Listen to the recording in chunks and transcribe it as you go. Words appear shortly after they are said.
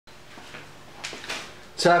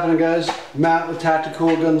What's happening, guys? Matt with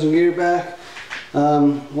Tacti-cool Guns and Gear back.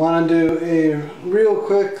 Want to do a real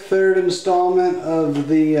quick third installment of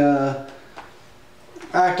the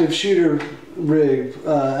active shooter rig,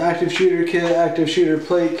 active shooter kit, active shooter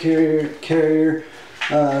plate carrier.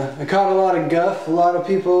 I caught a lot of guff. A lot of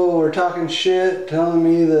people were talking shit, telling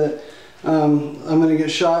me that I'm going to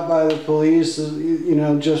get shot by the police, you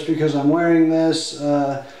know, just because I'm wearing this.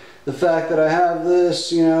 The fact that I have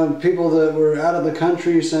this, you know, people that were out of the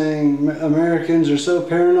country saying Americans are so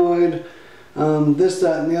paranoid, this,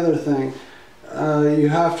 that, and the other thing. You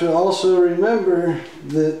have to also remember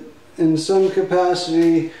that in some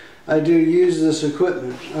capacity I do use this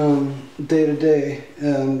equipment day to day,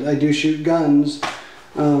 and I do shoot guns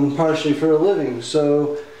partially for a living.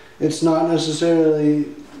 So it's not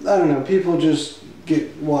necessarily, I don't know, people just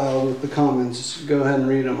get wild with the comments. Go ahead and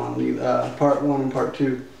read them on the part 1 and part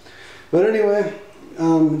 2. But anyway,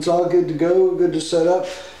 it's all good to go, good to set up.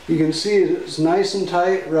 You can see it's nice and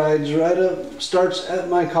tight, rides right up, starts at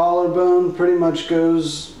my collarbone, pretty much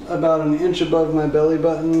goes about an inch above my belly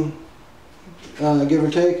button, give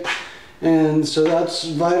or take. And so that's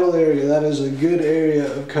a vital area. That is a good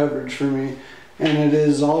area of coverage for me. And it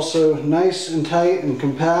is also nice and tight and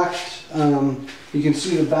compact. You can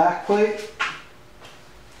see the back plate.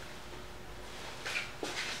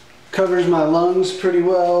 Covers my lungs pretty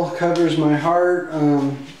well, covers my heart,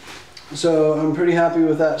 so I'm pretty happy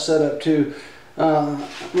with that setup too.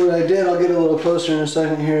 What I did, I'll get a little closer in a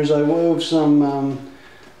second here, is I wove some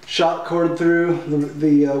shock cord through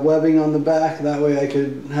the webbing on the back. That way I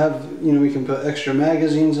could have, you know, we can put extra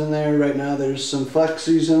magazines in there. Right now there's some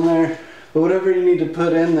flexies in there, but whatever you need to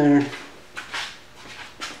put in there,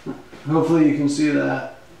 hopefully you can see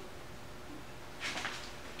that.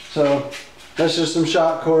 So that's just some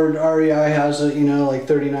shock cord. REI has it, you know, like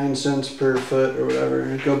 39 cents per foot or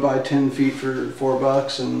whatever. Go buy 10 feet for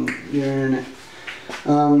 $4 and you're in it.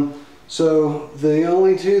 So the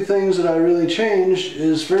only two things that I really changed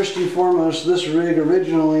is, first and foremost, this rig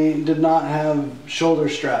originally did not have shoulder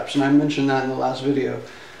straps, and I mentioned that in the last video.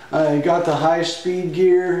 I got the high speed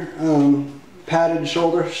gear padded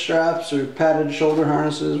shoulder straps, or padded shoulder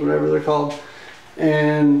harnesses, whatever they're called,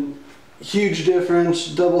 and huge difference,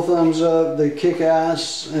 double thumbs up, they kick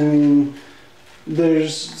ass. I mean,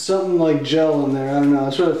 there's something like gel in there, I don't know,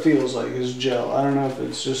 that's what it feels like, is gel. I don't know if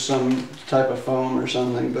it's just some type of foam or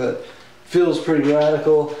something, but it feels pretty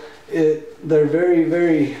radical. They're very,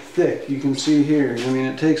 very thick, you can see here. I mean,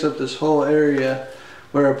 it takes up this whole area,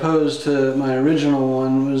 where opposed to my original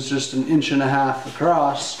one was just an 1.5 inches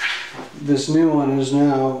across. This new one is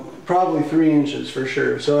now probably 3 inches for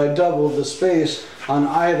sure. So I doubled the space on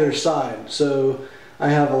either side. So I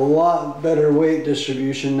have a lot better weight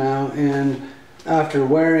distribution now, and after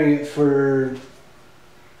wearing it for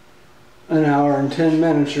an hour and 10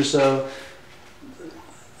 minutes or so,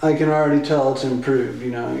 I can already tell it's improved,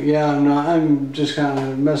 you know. Yeah, I'm just kind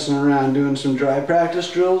of messing around doing some dry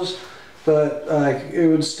practice drills, but it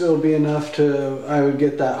would still be enough to, I would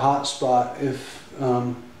get that hot spot if,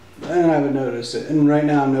 and I would notice it. And right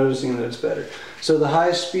now I'm noticing that it's better. So the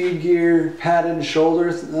high speed gear padded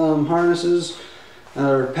shoulder harnesses,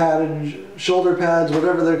 or padded shoulder pads,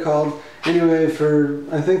 whatever they're called. Anyway, for,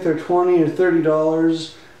 I think they're $20 or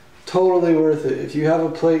 $30, totally worth it. If you have a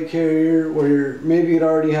plate carrier where maybe it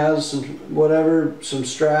already has some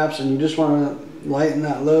straps, and you just want to lighten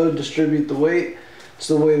that load, distribute the weight, it's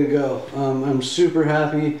the way to go. I'm super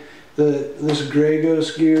happy that this Gray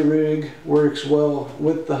Ghost gear rig works well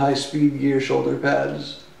with the high speed gear shoulder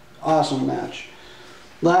pads. Awesome match.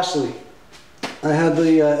 Lastly, I had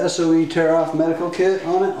the SOE tear off medical kit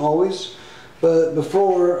on it always, but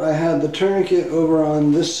before I had the tourniquet over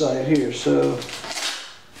on this side here, so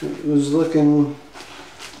it was looking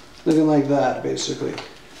like that basically.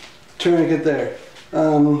 Tourniquet there.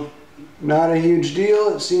 Not a huge deal.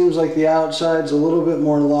 It seems like the outside's a little bit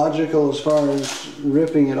more logical as far as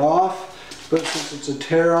ripping it off, but since it's a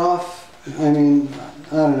tear off, I mean,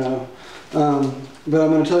 I don't know. But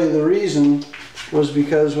I'm going to tell you the reason was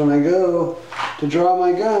because when I go to draw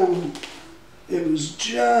my gun, it was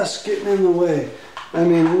just getting in the way. I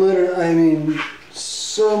mean, literally, I mean,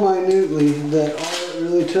 so minutely that all it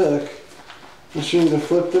really took was for me to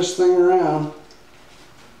flip this thing around,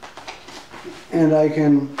 and I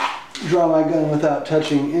can draw my gun without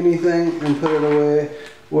touching anything and put it away,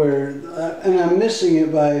 where, and I'm missing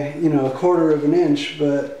it by, you know, 1/4 of an inch,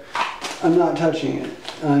 but I'm not touching it.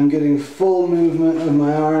 I'm getting full movement of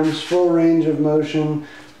my arms, full range of motion.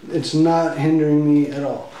 It's not hindering me at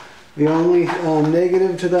all. The only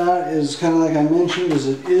negative to that is, kind of like I mentioned, is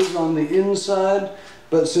it is on the inside,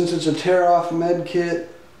 but since it's a tear-off med kit,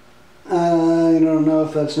 I don't know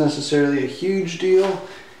if that's necessarily a huge deal.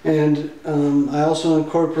 And I also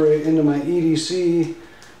incorporate into my EDC,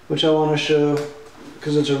 which I want to show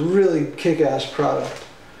because it's a really kick-ass product,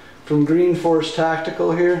 from Green Force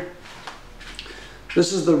Tactical here.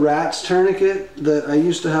 This is the RATS tourniquet that I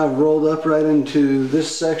used to have rolled up right into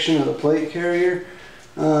this section of the plate carrier.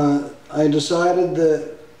 I decided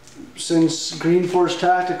that since Green Force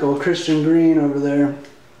Tactical, Christian Green over there,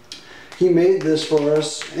 he made this for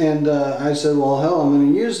us, and I said, well, hell, I'm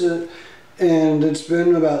going to use it. And it's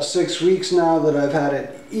been about 6 weeks now that I've had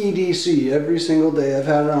it EDC every single day. I've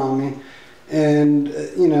had it on me. And,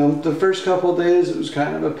 you know, the first couple of days it was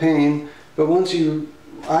kind of a pain, but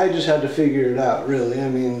I just had to figure it out, really. I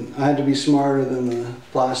mean, I had to be smarter than the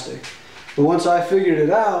plastic. But once I figured it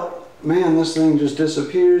out, man, this thing just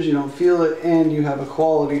disappears, you don't feel it, and you have a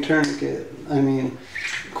quality tourniquet. I mean,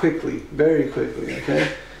 quickly, very quickly,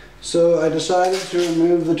 okay? So I decided to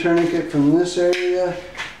remove the tourniquet from this area,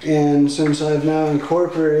 and since I've now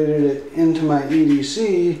incorporated it into my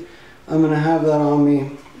EDC, I'm going to have that on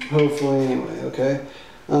me, hopefully anyway, okay?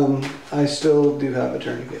 I still do have a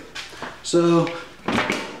tourniquet. So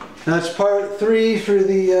that's part 3 for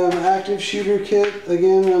the active shooter kit.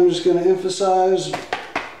 Again, I'm just going to emphasize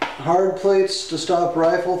hard plates to stop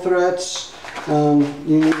rifle threats. You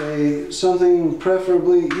need something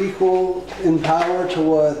preferably equal in power to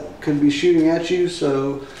what could be shooting at you,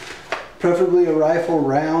 so preferably a rifle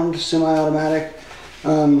round, semi-automatic,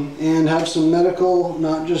 and have some medical,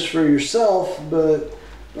 not just for yourself, but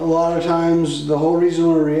a lot of times the whole reason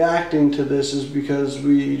we're reacting to this is because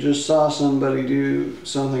we just saw somebody do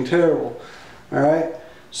something terrible. Alright,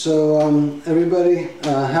 so everybody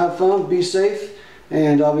have fun, be safe,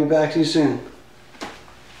 and I'll be back to you soon.